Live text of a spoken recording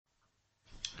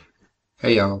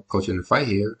Hey y'all, Coaching the Fight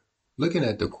here, looking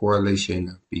at the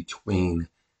correlation between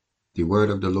the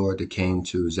word of the Lord that came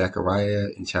to Zechariah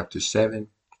in chapter 7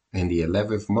 in the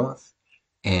 11th month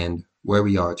and where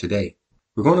we are today.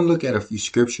 We're going to look at a few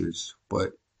scriptures,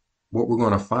 but what we're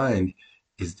going to find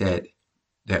is that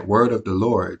that word of the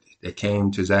Lord that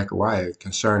came to Zechariah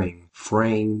concerning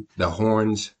fraying the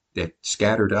horns that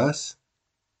scattered us,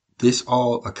 this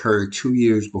all occurred 2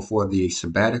 years before the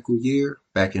sabbatical year,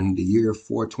 back in the year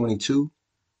 422.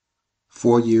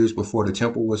 4 years before the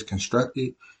temple was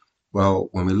constructed. Well,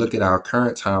 when we look at our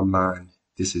current timeline,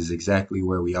 this is exactly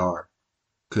where we are.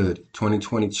 Could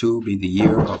 2022 be the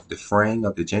year of the fraying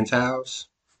of the Gentiles?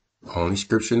 Only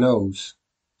scripture knows.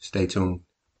 Stay tuned.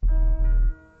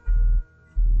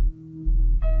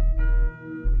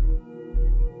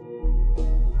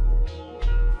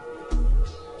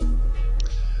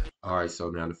 All right, so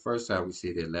now the first time we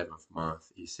see the 11th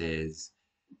month, it says,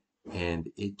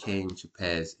 and it came to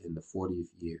pass in the 40th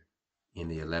year, in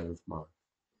the 11th month,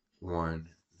 on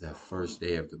the first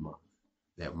day of the month,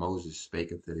 that Moses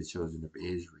spake unto the children of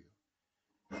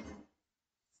Israel,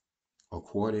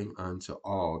 according unto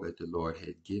all that the Lord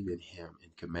had given him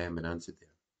in commandment unto them.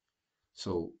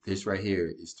 So this right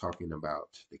here is talking about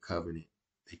the covenant.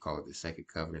 They call it the second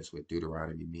covenant. That's what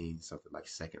Deuteronomy means, something like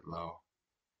second law.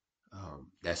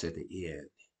 That's at the end,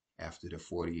 after the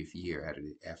 40th year,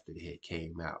 after they had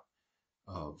came out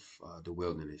of the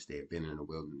wilderness. They had been in the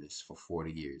wilderness for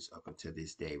 40 years up until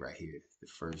this day right here, the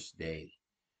first day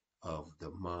of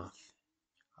the month.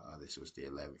 This was the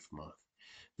 11th month.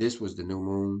 This was the new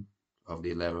moon of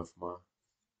the 11th month.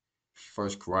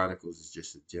 First Chronicles is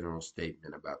just a general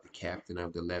statement about the captain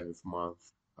of the 11th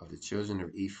month of the children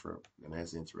of Ephraim. And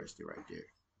that's interesting right there.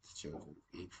 The children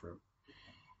of Ephraim.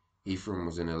 Ephraim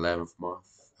was in the 11th month.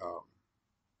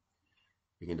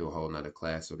 We can do a whole nother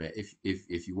class on that.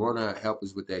 If you want to help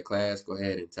us with that class, go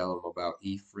ahead and tell them about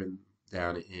Ephraim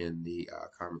down in the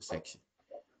comment section.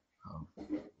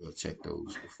 We'll check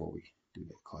those before we do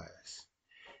that class.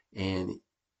 And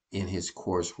in his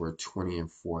course were 20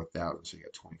 and 4,000. So you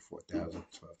got 24,000,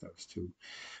 12 times 2.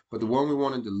 But the one we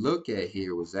wanted to look at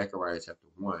here was Zechariah chapter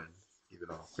 1. Giving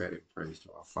all credit and praise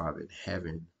to our Father in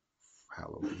heaven.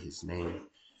 Hallowed be his name.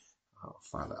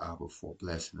 Father Abba, for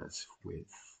blessing us with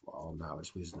all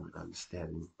knowledge, wisdom, and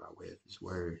understanding by way of his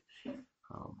word.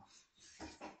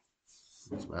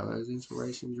 As well as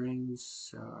inspiration,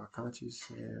 dreams, conscious,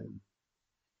 and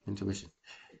intuition.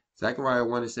 Zechariah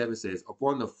 1 and 7 says,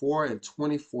 upon the 4th and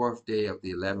 24th day of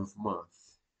the 11th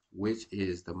month, which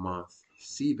is the month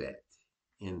Sebat,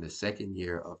 in the 2nd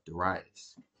year of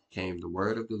Darius, came the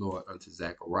word of the Lord unto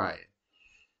Zechariah,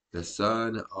 the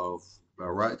son of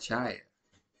Barachiah,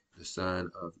 the son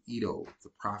of Edo, the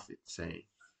prophet, saying.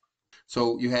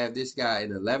 So you have this guy in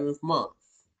the 11th month.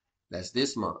 That's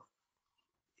this month.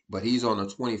 But he's on the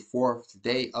 24th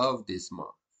day of this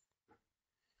month.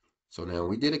 So now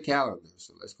we did a calendar.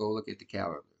 So let's go look at the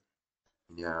calendar.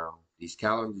 Now, these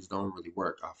calendars don't really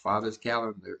work. Our Father's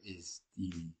calendar is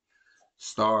the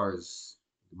stars,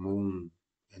 the moon,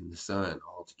 and the sun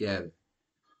all together.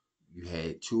 You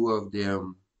had 2 of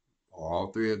them, or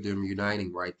all 3 of them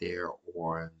uniting right there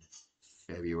on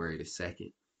February the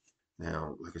 2nd.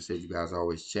 Now, like I said, you guys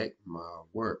always check my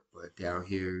work, but down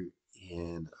here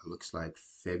in, looks like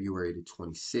February the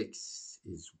 26th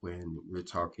is when we're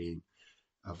talking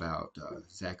about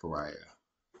Zechariah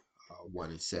 1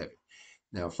 and 7.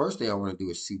 Now, first thing I want to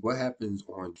do is see what happens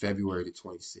on February the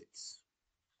 26th.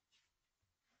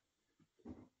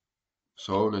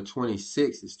 So on the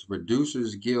 26th, it's the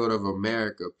Producers Guild of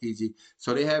America, PG.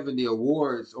 So they're having the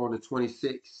awards on the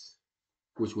 26th,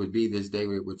 which would be this day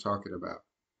we're talking about.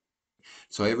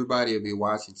 So everybody will be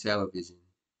watching television.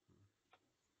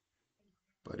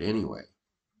 But anyway,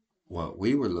 what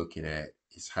we were looking at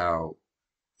is how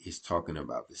it's talking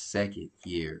about the 2nd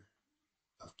year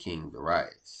of King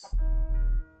Darius.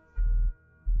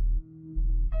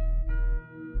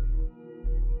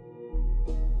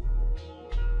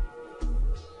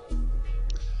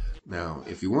 Now,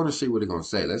 if you want to see what they're going to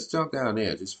say, let's jump down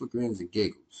there just for grins and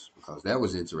giggles, because that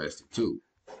was interesting too.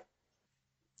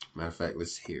 Matter of fact,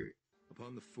 let's hear it.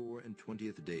 Upon the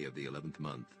 24th day of the 11th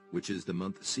month, which is the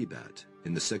month Sebat,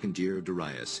 in the 2nd year of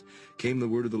Darius, came the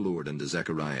word of the Lord unto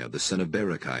Zechariah, the son of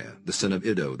Berechiah, the son of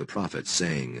Iddo, the prophet,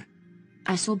 saying,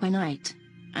 I saw by night,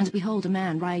 and behold a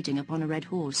man riding upon a red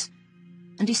horse,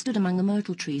 and he stood among the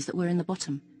myrtle trees that were in the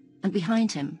bottom, and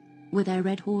behind him were their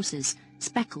red horses,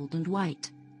 speckled and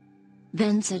white.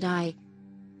 Then said I,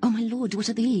 O my Lord, what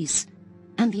are these?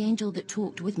 And the angel that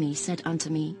talked with me said unto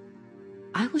me,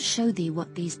 I will show thee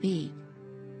what these be.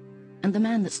 And the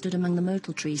man that stood among the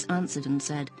myrtle trees answered and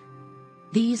said,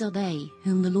 These are they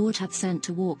whom the Lord hath sent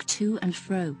to walk to and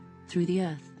fro through the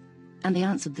earth. And they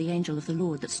answered the angel of the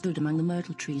Lord that stood among the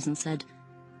myrtle trees, and said,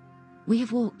 We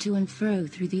have walked to and fro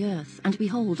through the earth, and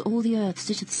behold, all the earth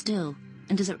sitteth still,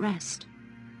 and is at rest.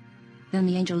 Then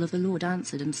the angel of the Lord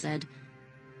answered and said,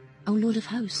 O Lord of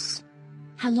hosts,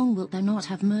 how long wilt thou not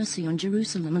have mercy on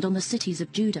Jerusalem and on the cities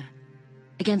of Judah,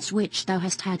 against which thou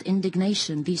hast had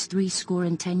indignation these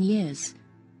 70 years?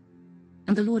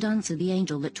 And the Lord answered the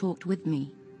angel that talked with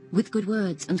me, with good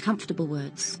words and comfortable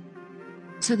words.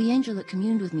 So the angel that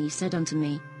communed with me said unto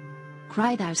me,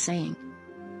 Cry thou, saying,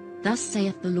 Thus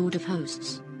saith the Lord of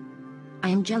hosts, I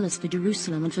am jealous for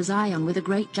Jerusalem and for Zion with a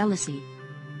great jealousy,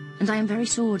 and I am very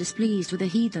sore displeased with the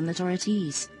heathen that are at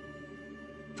ease.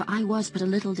 For I was but a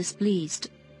little displeased,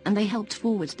 and they helped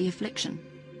forward the affliction.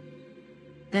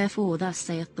 Therefore thus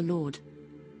saith the Lord,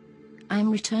 I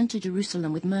am returned to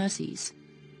Jerusalem with mercies.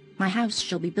 My house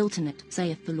shall be built in it,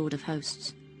 saith the Lord of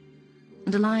hosts,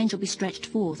 and a line shall be stretched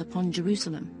forth upon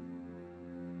Jerusalem.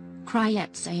 Cry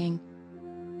yet, saying,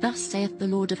 Thus saith the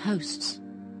Lord of hosts,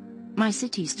 My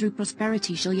cities through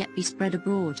prosperity shall yet be spread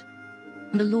abroad,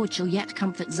 and the Lord shall yet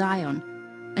comfort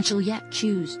Zion, and shall yet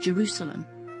choose Jerusalem.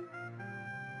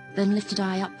 Then lifted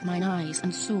I up mine eyes,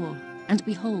 and saw, and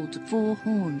behold, 4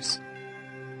 horns.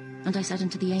 And I said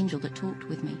unto the angel that talked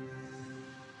with me,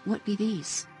 What be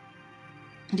these?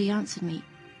 And he answered me,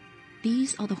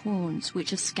 These are the horns which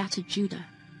have scattered Judah,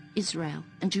 Israel,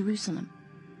 and Jerusalem.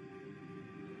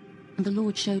 And the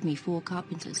Lord showed me 4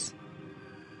 carpenters.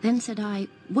 Then said I,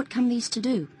 What come these to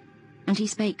do? And he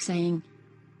spake, saying,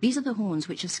 These are the horns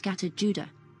which have scattered Judah,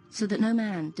 so that no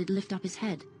man did lift up his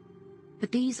head.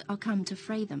 But these are come to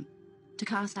fray them, to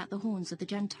cast out the horns of the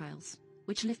Gentiles,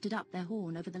 which lifted up their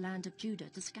horn over the land of Judah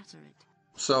to scatter it.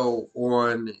 So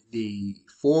on the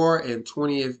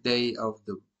 24th day of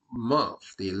the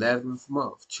month, the 11th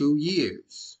month, 2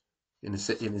 years, in the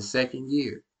second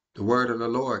year, the word of the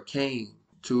Lord came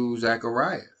to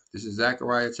Zechariah. This is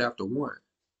Zechariah chapter 1.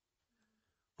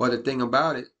 But the thing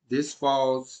about it, this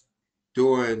falls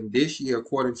during this year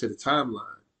according to the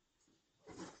timeline.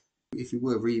 If you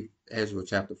would read Ezra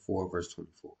chapter 4, verse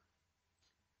 24.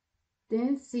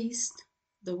 Then ceased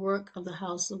the work of the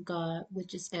house of God,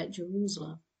 which is at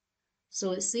Jerusalem.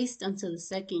 So it ceased until the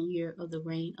 2nd year of the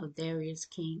reign of Darius,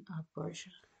 king of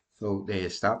Persia. So they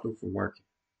had stopped them from working.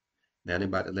 Now they're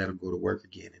about to let them go to work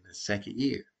again in the 2nd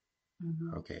year.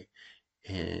 Mm-hmm. Okay.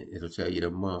 And it'll tell you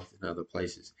the month in other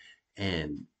places.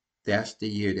 And that's the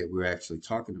year that we're actually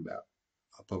talking about.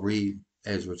 But read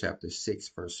Ezra chapter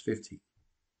 6, verse 15.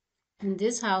 And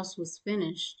this house was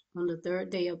finished on the 3rd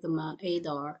day of the month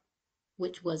Adar,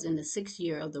 which was in the 6th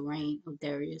year of the reign of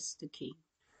Darius the king.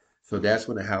 So that's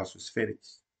when the house was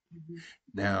finished. Mm-hmm.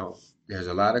 Now, there's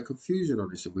a lot of confusion on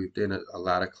this, and we've done a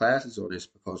lot of classes on this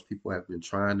because people have been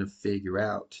trying to figure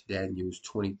out Daniel's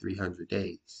 2300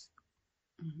 days.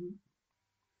 Mm-hmm.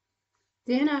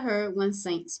 Then I heard one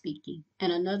saint speaking,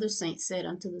 and another saint said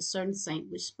unto the certain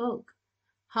saint which spoke,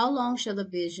 How long shall the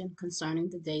vision concerning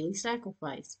the daily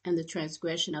sacrifice and the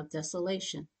transgression of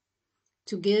desolation,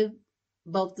 to give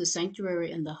both the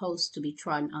sanctuary and the host to be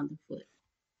trodden underfoot?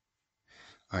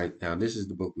 All right, now this is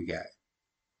the book we got.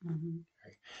 Mm-hmm.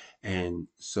 Right? And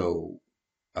so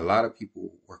a lot of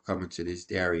people were coming to this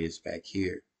Darius back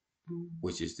here,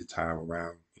 which is the time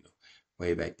around,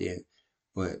 way back then.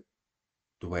 But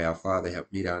the way our Father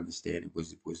helped me to understand it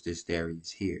was this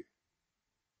Darius here.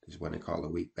 This is what they call a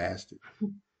weak bastard.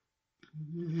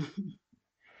 Mm-hmm.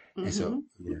 And so,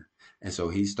 and so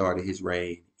he started his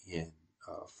reign in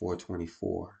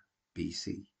 424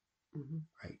 BC. Mm-hmm.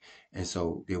 Right. And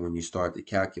so then when you start to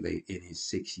calculate in his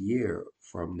 6th year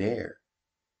from there,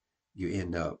 you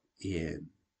end up in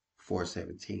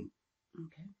 417.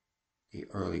 Okay. The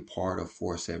early part of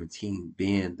 417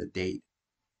 being the date.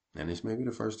 And this may be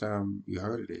the first time you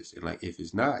heard of this. And like, if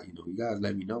it's not, you guys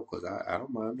let me know, because I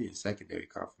don't mind being secondary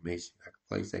confirmation. I can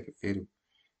play second fiddle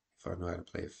if I know how to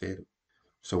play a fiddle.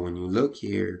 So when you look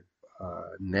here,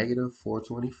 negative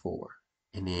 424,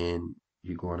 and then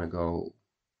you're going to go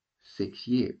 6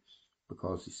 years,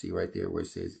 because you see right there where it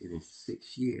says in his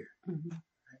 6th year. Mm-hmm.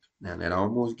 Now that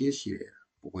almost gets you there.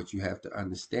 But what you have to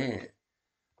understand,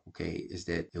 okay, is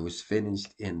that it was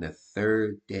finished in the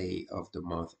 3rd day of the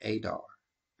month Adar.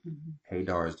 Mm-hmm.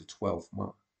 Adar is the 12th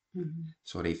month. Mm-hmm.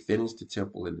 So they finished the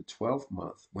temple in the 12th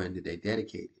month. When did they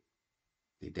dedicate it?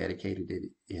 They dedicated it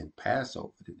in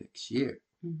Passover the next year.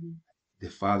 Mm-hmm. The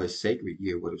Father's sacred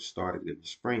year would have started in the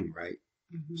spring, right?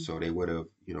 Mm-hmm. So they would have,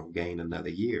 gained another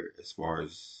year as far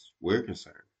as we're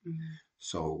concerned. Mm-hmm.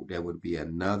 So that would be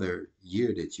another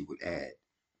year that you would add.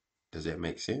 Does that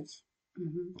make sense?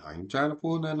 Mm-hmm. I ain't trying to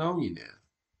pull nothing on you now.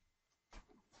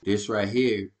 This right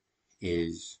here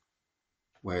is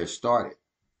where it started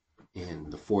in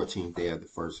the 14th day of the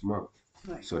first month.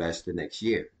 Right. So that's the next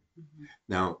year.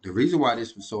 Now, the reason why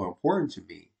this was so important to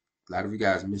me, a lot of you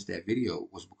guys missed that video,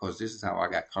 was because this is how I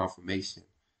got confirmation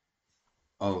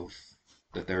of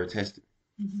the Third Testament.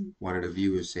 One of the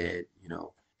viewers said,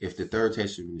 if the Third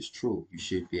Testament is true, you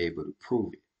should be able to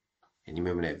prove it. And you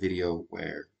remember that video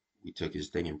where we took his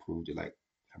thing and proved it like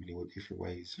how many different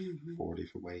ways? 4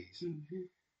 different ways.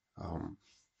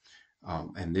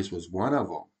 And this was one of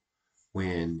them.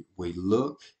 When we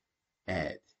look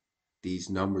at these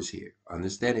numbers here,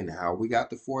 understanding how we got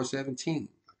the 417. Like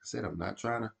I said, I'm not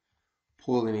trying to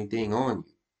pull anything on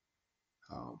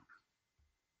you.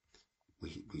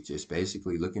 We just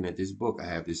basically looking at this book. I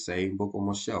have this same book on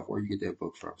my shelf. Where you get that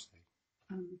book from, Steve?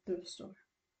 Thrift store.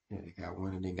 Yeah, they got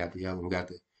one and then got the other one. We got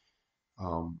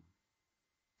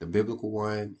the biblical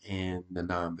one and the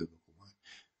non-biblical one.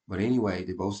 But anyway,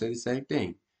 they both say the same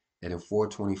thing. That in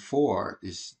 424,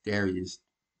 this Darius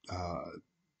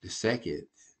the second,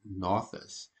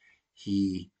 Nothus,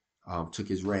 he took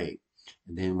his reign.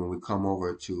 And then when we come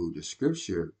over to the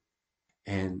scripture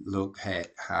and look at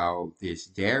how this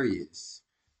Darius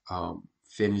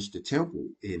finished the temple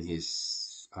in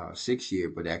his 6th year,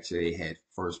 but actually had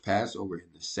first Passover in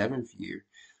the 7th year,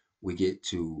 we get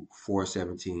to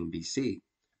 417 BC.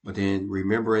 But then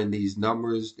remembering these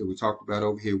numbers that we talked about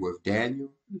over here with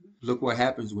Daniel, look what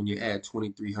happens when you add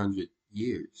 2,300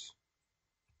 years.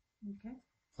 Okay.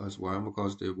 Plus 1,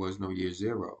 because there was no year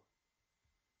 0.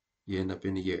 You end up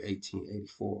in the year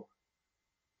 1884.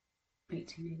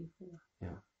 1884.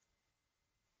 Yeah.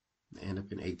 End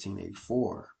up in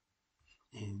 1884.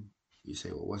 And you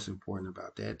say, well, what's important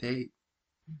about that date?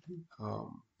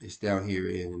 It's down here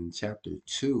in chapter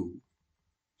 2.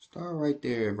 Start right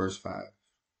there at verse 5.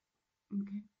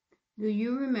 Okay. Do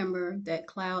you remember that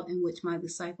cloud in which my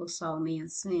disciples saw me in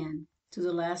sin to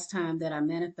the last time that I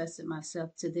manifested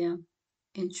myself to them?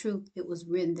 In truth, it was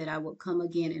written that I would come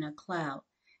again in a cloud,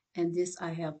 and this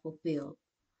I have fulfilled.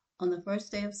 On the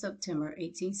first day of September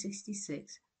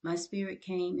 1866, my spirit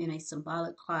came in a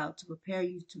symbolic cloud to prepare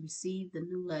you to receive the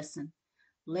new lesson.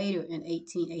 Later in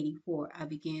 1884, I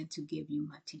began to give you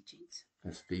my teachings.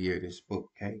 That's the year this book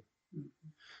came.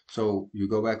 So you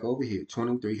go back over here,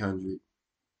 2,300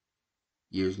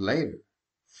 years later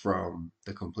from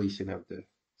the completion of the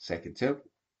Second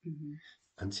Temple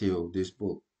until this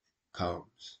book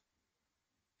comes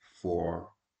for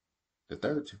the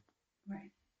Third Temple.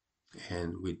 Right.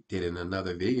 And we did in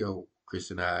another video,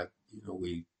 Chris and I,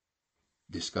 we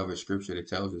discovered scripture that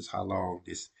tells us how long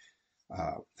this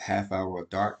half hour of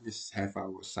darkness, half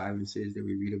hour of silence is that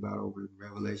we read about over in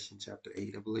Revelation chapter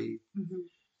 8, I believe.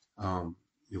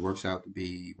 It works out to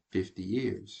be 50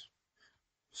 years.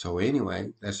 So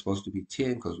anyway, that's supposed to be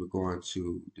 10 because we're going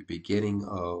to the beginning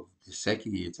of the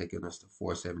second year, taking us to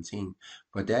 417.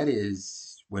 But that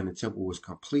is when the temple was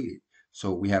completed.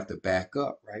 So we have to back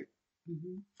up, right?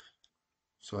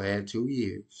 So add 2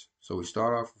 years. So we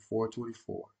start off with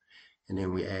 424. And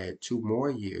then we add 2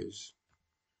 more years.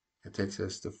 That takes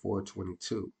us to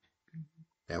 422.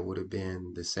 That would have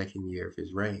been the second year of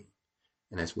his reign.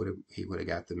 And that's what he would have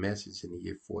got the message in the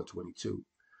year 422.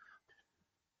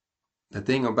 The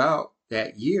thing about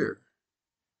that year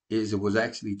is it was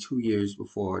actually 2 years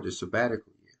before the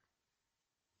sabbatical year.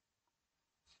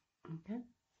 Okay.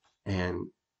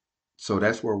 And so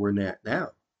that's where we're at now.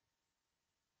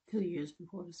 2 years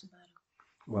before the sabbatical.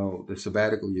 Well, the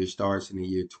sabbatical year starts in the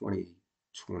year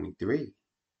 2023.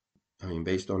 I mean,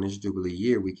 based on this Jubilee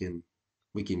year, we can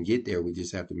get there. We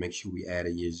just have to make sure we add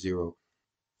a year 0.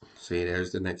 See,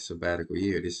 there's the next sabbatical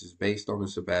year. This is based on the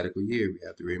sabbatical year, we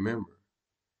have to remember.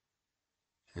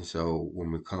 And so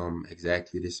when we come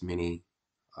exactly this many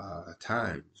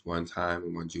times, one time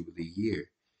in one Jubilee year,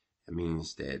 it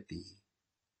means that the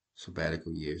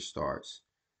sabbatical year starts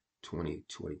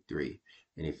 2023.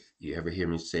 And if you ever hear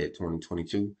me say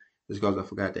 2022, it's because I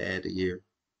forgot to add the year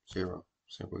 0.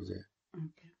 Simple as that.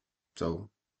 Okay. So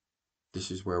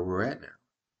this is where we're at now.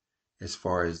 As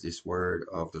far as this word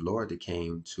of the Lord that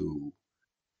came to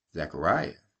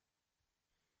Zechariah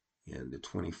in the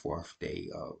 24th day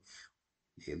of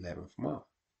the 11th month.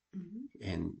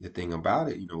 And the thing about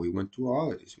it, we went through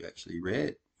all of this. We actually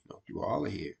read, through all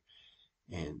of here.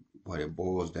 And what it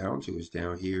boils down to is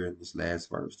down here in this last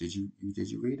verse. Did you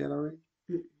read that already?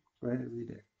 Go ahead and read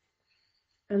that.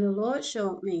 And the Lord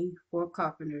showed me 4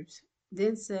 carpenters.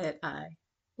 Then said I,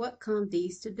 what come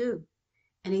these to do?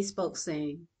 And he spoke,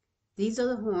 saying, these are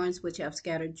the horns which have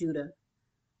scattered Judah,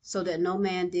 so that no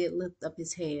man did lift up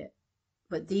his head.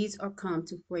 But these are come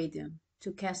to fray them,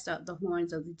 to cast out the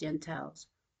horns of the Gentiles,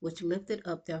 which lifted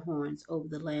up their horns over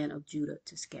the land of Judah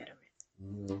to scatter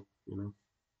it.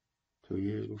 2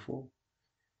 years before.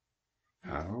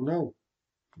 I don't know.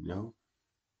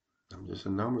 I'm just a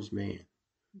numbers man.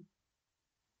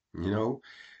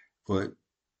 But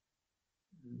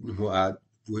I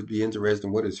would be interested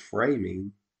in what is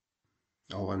framing.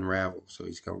 Unravel. So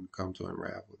he's come to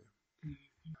unravel them.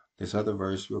 This other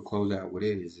verse, we'll close out with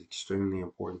it, is extremely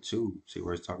important too. See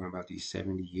where it's talking about these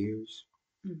 70 years?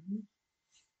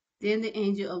 Then the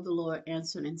angel of the Lord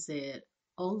answered and said,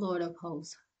 O Lord of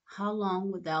hosts, how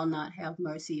long wilt thou not have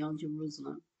mercy on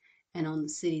Jerusalem and on the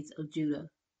cities of Judah,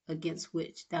 against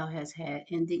which thou hast had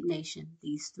indignation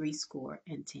these 70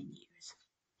 years?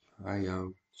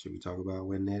 Should we talk about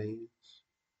when that ends?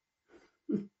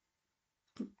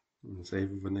 Save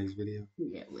it for next video?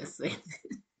 Yeah, let's say.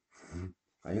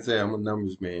 Like I said, I'm a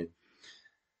numbers man.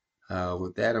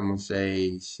 With that, I'm going to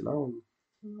say shalom.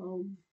 Shalom.